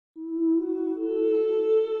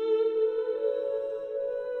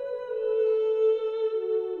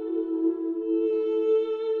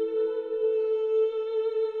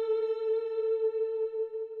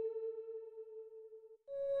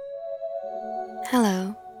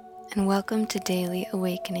Hello, and welcome to Daily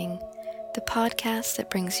Awakening, the podcast that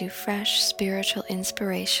brings you fresh spiritual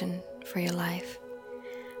inspiration for your life.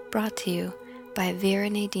 Brought to you by Vera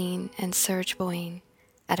Nadine and Serge Boyne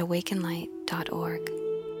at awakenlight.org.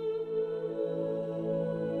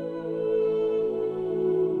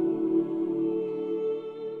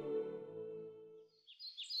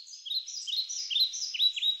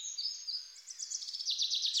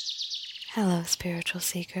 Hello, spiritual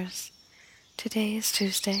seekers. Today is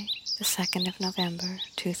Tuesday, the 2nd of November,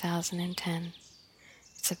 2010.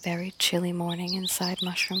 It's a very chilly morning inside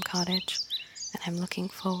Mushroom Cottage, and I'm looking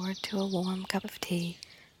forward to a warm cup of tea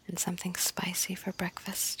and something spicy for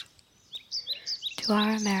breakfast. To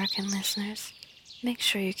our American listeners, make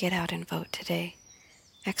sure you get out and vote today.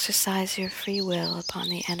 Exercise your free will upon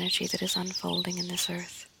the energy that is unfolding in this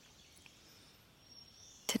earth.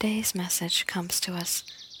 Today's message comes to us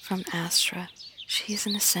from Astra. She's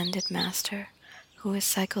an ascended master who has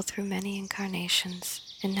cycled through many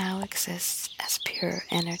incarnations and now exists as pure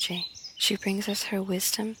energy. She brings us her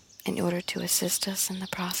wisdom in order to assist us in the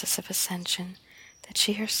process of ascension that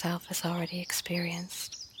she herself has already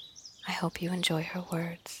experienced. I hope you enjoy her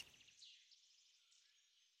words.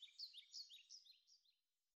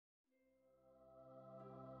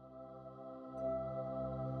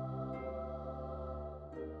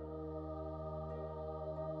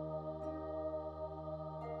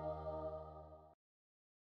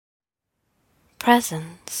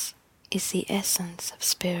 Presence is the essence of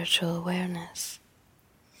spiritual awareness.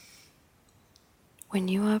 When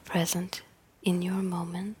you are present in your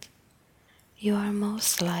moment, you are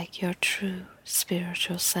most like your true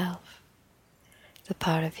spiritual self, the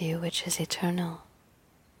part of you which is eternal,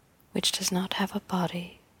 which does not have a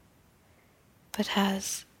body, but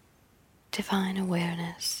has divine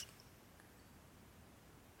awareness.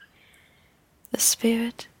 The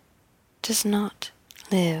spirit does not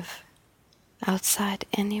live outside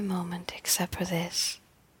any moment except for this,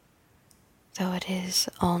 though it is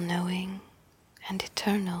all-knowing and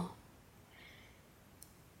eternal.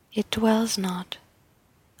 It dwells not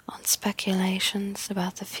on speculations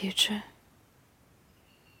about the future,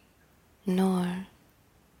 nor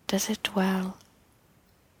does it dwell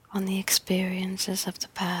on the experiences of the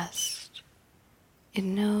past. It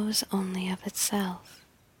knows only of itself,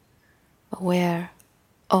 aware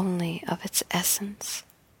only of its essence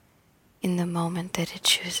in the moment that it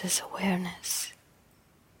chooses awareness.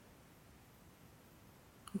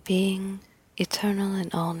 Being eternal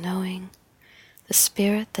and all-knowing, the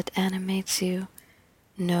spirit that animates you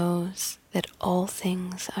knows that all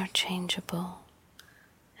things are changeable,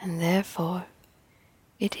 and therefore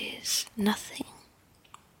it is nothing.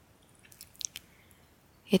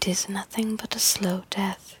 It is nothing but a slow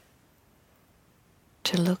death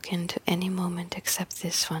to look into any moment except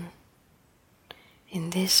this one.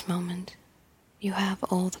 In this moment, you have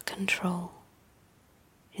all the control.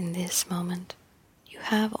 In this moment, you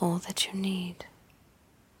have all that you need.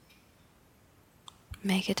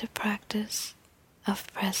 Make it a practice of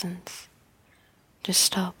presence to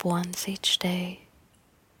stop once each day,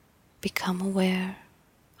 become aware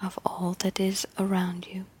of all that is around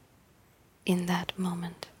you in that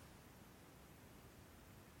moment.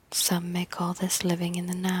 Some may call this living in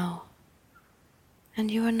the now, and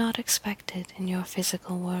you are not expected in your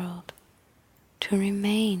physical world to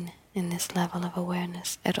remain in this level of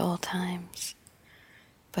awareness at all times,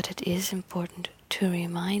 but it is important to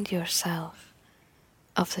remind yourself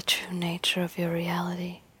of the true nature of your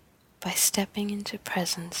reality by stepping into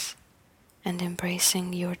presence and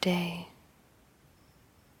embracing your day.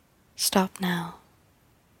 Stop now.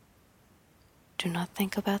 Do not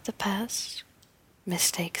think about the past,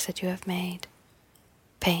 mistakes that you have made,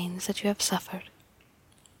 pains that you have suffered.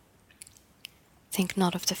 Think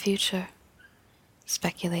not of the future,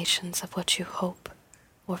 speculations of what you hope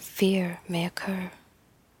or fear may occur.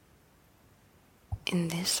 In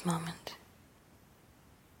this moment,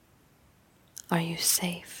 are you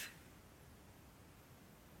safe?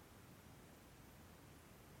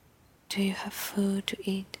 Do you have food to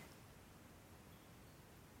eat?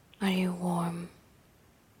 Are you warm?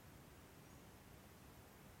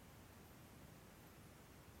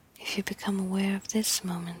 If you become aware of this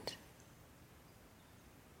moment,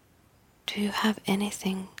 do you have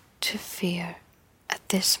anything to fear at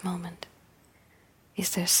this moment?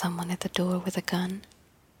 Is there someone at the door with a gun?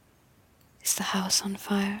 Is the house on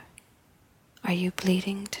fire? Are you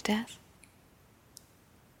bleeding to death?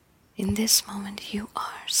 In this moment, you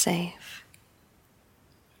are safe.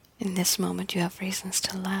 In this moment, you have reasons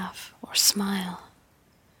to laugh or smile.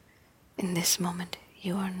 In this moment,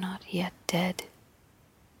 you are not yet dead.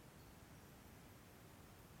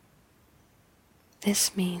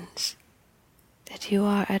 This means that you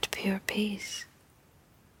are at pure peace,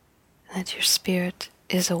 and that your spirit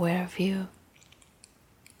is aware of you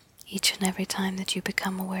each and every time that you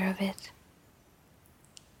become aware of it.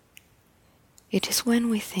 It is when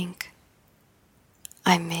we think,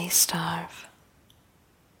 I may starve,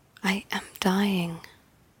 I am dying,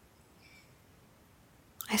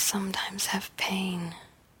 I sometimes have pain,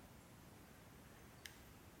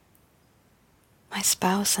 my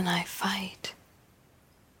spouse and I fight.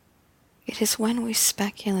 It is when we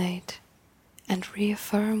speculate and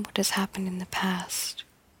reaffirm what has happened in the past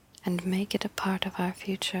and make it a part of our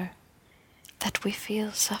future that we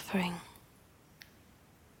feel suffering.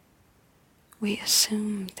 We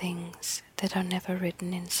assume things that are never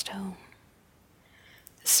written in stone.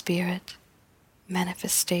 The spirit,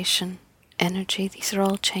 manifestation, energy, these are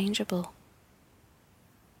all changeable.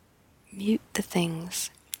 Mute the things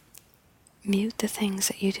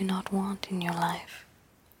that you do not want in your life.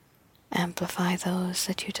 Amplify those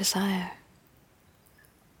that you desire.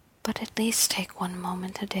 But at least take one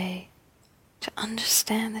moment a day to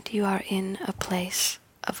understand that you are in a place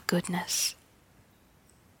of goodness.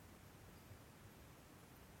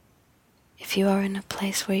 If you are in a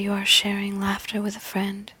place where you are sharing laughter with a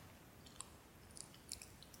friend,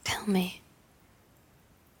 tell me,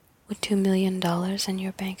 would $2 million in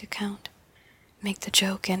your bank account make the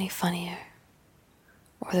joke any funnier?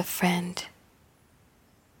 Or the friend?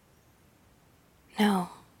 No.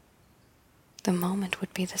 The moment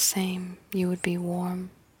would be the same. You would be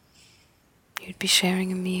warm. You'd be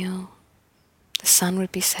sharing a meal. The sun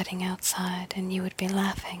would be setting outside and you would be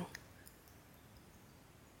laughing.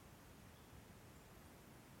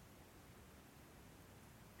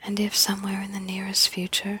 And if somewhere in the nearest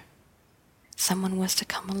future someone was to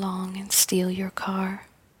come along and steal your car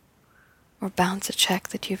or bounce a check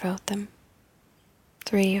that you wrote them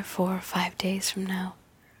 3 or 4 or 5 days from now,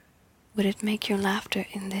 would it make your laughter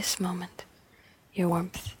in this moment, your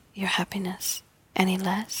warmth, your happiness, any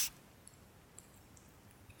less?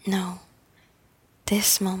 No.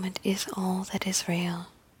 This moment is all that is real,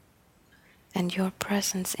 and your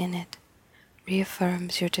presence in it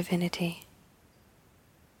reaffirms your divinity.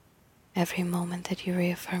 Every moment that you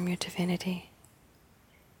reaffirm your divinity,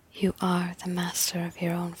 you are the master of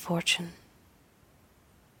your own fortune.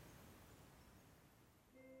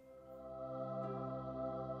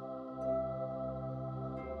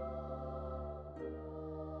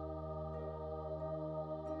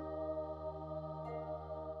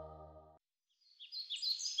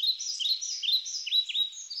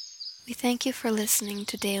 We thank you for listening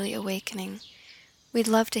to Daily Awakening. We'd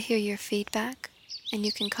love to hear your feedback, and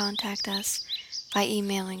you can contact us by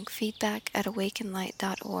emailing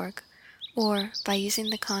feedback@awakenlight.org or by using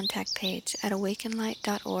the contact page at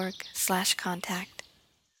awakenlight.org/contact.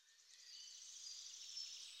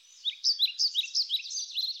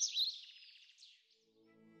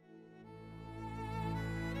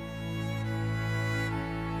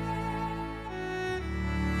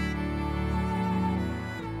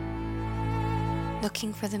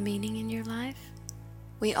 Looking for the meaning in your life?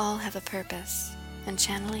 We all have a purpose, and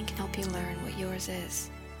channeling can help you learn what yours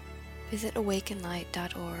is. Visit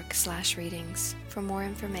awakenlight.org/readings for more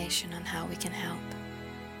information on how we can help.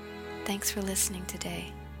 Thanks for listening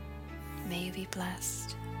today. May you be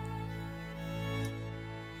blessed.